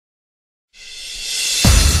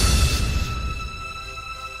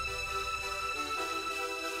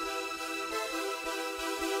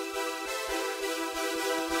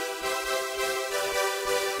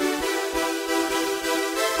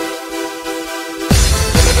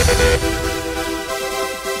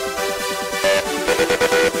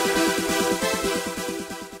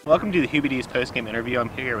Welcome to the Hubee's postgame interview. I'm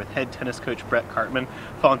here with head tennis coach Brett Karpman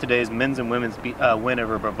following today's men's and women's win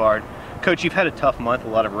over Brevard. Coach, you've had a tough month, a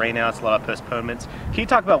lot of rainouts, a lot of postponements. Can you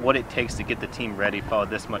talk about what it takes to get the team ready following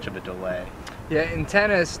this much of a delay? Yeah, in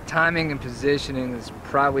tennis, timing and positioning is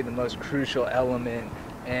probably the most crucial element,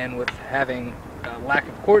 and with having a lack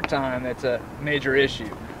of court time, that's a major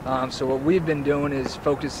issue. So what we've been doing is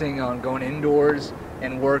focusing on going indoors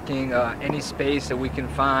and working any space that we can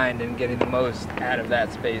find and getting the most out of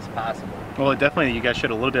that space possible. Well, definitely you guys showed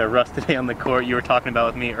a little bit of rust today on the court. You were talking about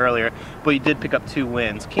with me earlier, but you did pick up 2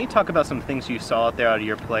 wins. Can you talk about some things you saw out there out of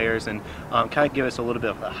your players and kind of give us a little bit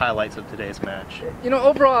of the highlights of today's match? You know,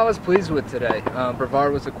 overall I was pleased with today.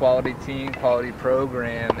 Brevard was a quality team, quality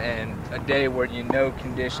program, and a day where you know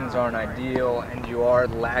conditions aren't ideal and you are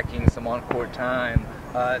lacking some on-court time.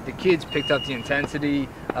 The kids picked up the intensity,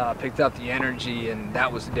 picked up the energy, and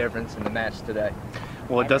that was the difference in the match today.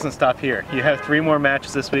 Well, it doesn't stop here. You have 3 more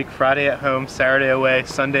matches this week: Friday at home, Saturday away,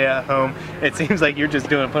 Sunday at home. It seems like you're just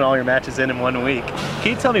putting all your matches in 1 week.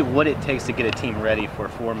 Can you tell me what it takes to get a team ready for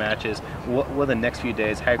 4 matches? What are the next few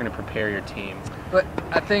days? How are you going to prepare your team? But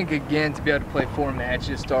I think, again, to be able to play 4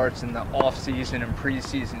 matches starts in the off-season and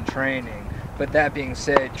preseason training. But that being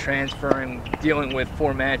said, dealing with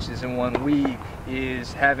 4 matches in 1 week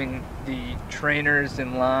is having the trainers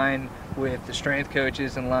in line with the strength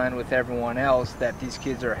coaches in line with everyone else, that these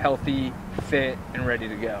kids are healthy, fit, and ready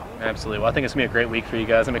to go. Absolutely. Well, I think it's going to be a great week for you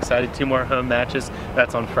guys. I'm excited. 2 more home matches.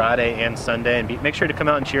 That's on Friday and Sunday. And make sure to come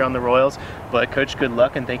out and cheer on the Royals. But, Coach, good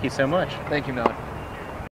luck, and thank you so much. Thank you, Miller.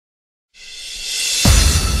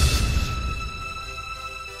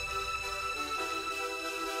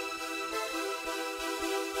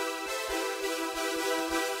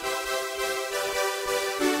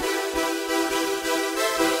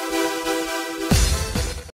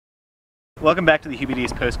 Welcome back to the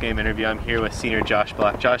Hubee's post-game interview. I'm here with senior Josh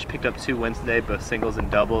Bloch. Josh picked up 2 wins today, both singles and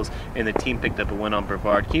doubles, and the team picked up a win on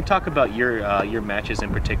Brevard. Can you talk about your matches in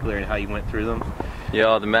particular and how you went through them?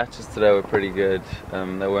 Yeah, the matches today were pretty good.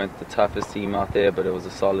 They weren't the toughest team out there, but it was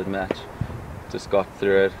a solid match. Just got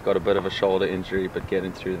through it. Got a bit of a shoulder injury, but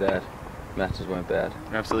getting through that, matches weren't bad.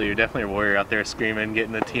 Absolutely, you're definitely a warrior out there screaming,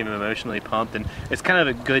 getting the team emotionally pumped, and it's kind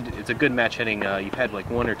of a good match heading. You've had like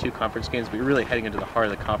 1 or 2 conference games, but you're really heading into the heart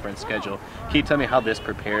of the conference schedule. Can you tell me how this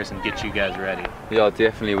prepares and gets you guys ready? Yeah,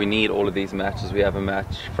 definitely. We need all of these matches. We have a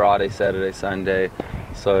match Friday, Saturday, Sunday,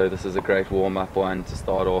 so this is a great warm-up one to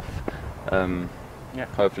start off. Yeah.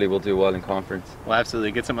 Hopefully we'll do well in conference. Well,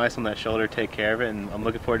 absolutely. Get some ice on that shoulder, take care of it, and I'm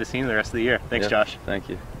looking forward to seeing you the rest of the year. Thanks, Josh. Thank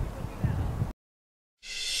you.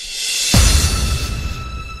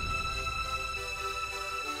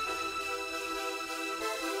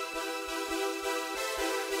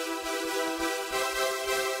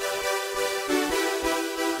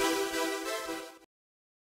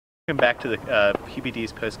 Welcome back to the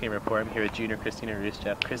Hubee's post-game report. I'm here with junior Christina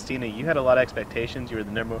Rustscheff. Christina, you had a lot of expectations. You were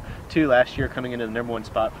the number 2 last year, coming into the number 1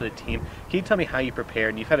 spot for the team. Can you tell me how you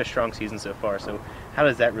prepared? You've had a strong season so far, so how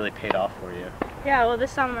does that really paid off for you? Yeah, well,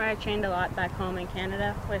 this summer I trained a lot back home in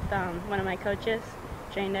Canada with one of my coaches.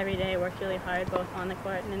 Trained every day, worked really hard, both on the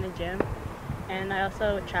court and in the gym. And I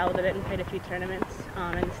also traveled a bit and played a few tournaments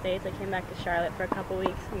in the States. I came back to Charlotte for a couple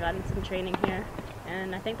weeks and got in some training here.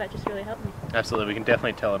 And I think that just really helped me. Absolutely, we can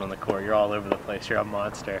definitely tell it on the court. You're all over the place. You're a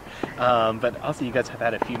monster. But also, you guys have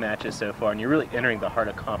had a few matches so far, and you're really entering the heart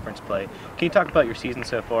of conference play. Can you talk about your season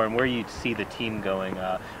so far and where you see the team going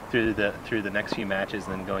through the next few matches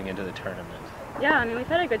and then going into the tournament? Yeah, I mean, we've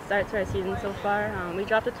had a good start to our season so far. We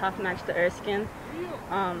dropped a tough match to Erskine.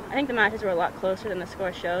 I think the matches were a lot closer than the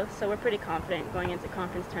score shows, so we're pretty confident going into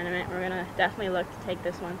conference tournament. We're going to definitely look to take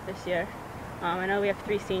this one this year. I know we have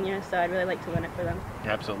 3 seniors, so I'd really like to win it for them.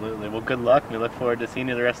 Absolutely. Well, good luck. We look forward to seeing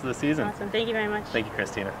you the rest of the season. Awesome. Thank you very much. Thank you,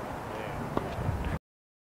 Christina.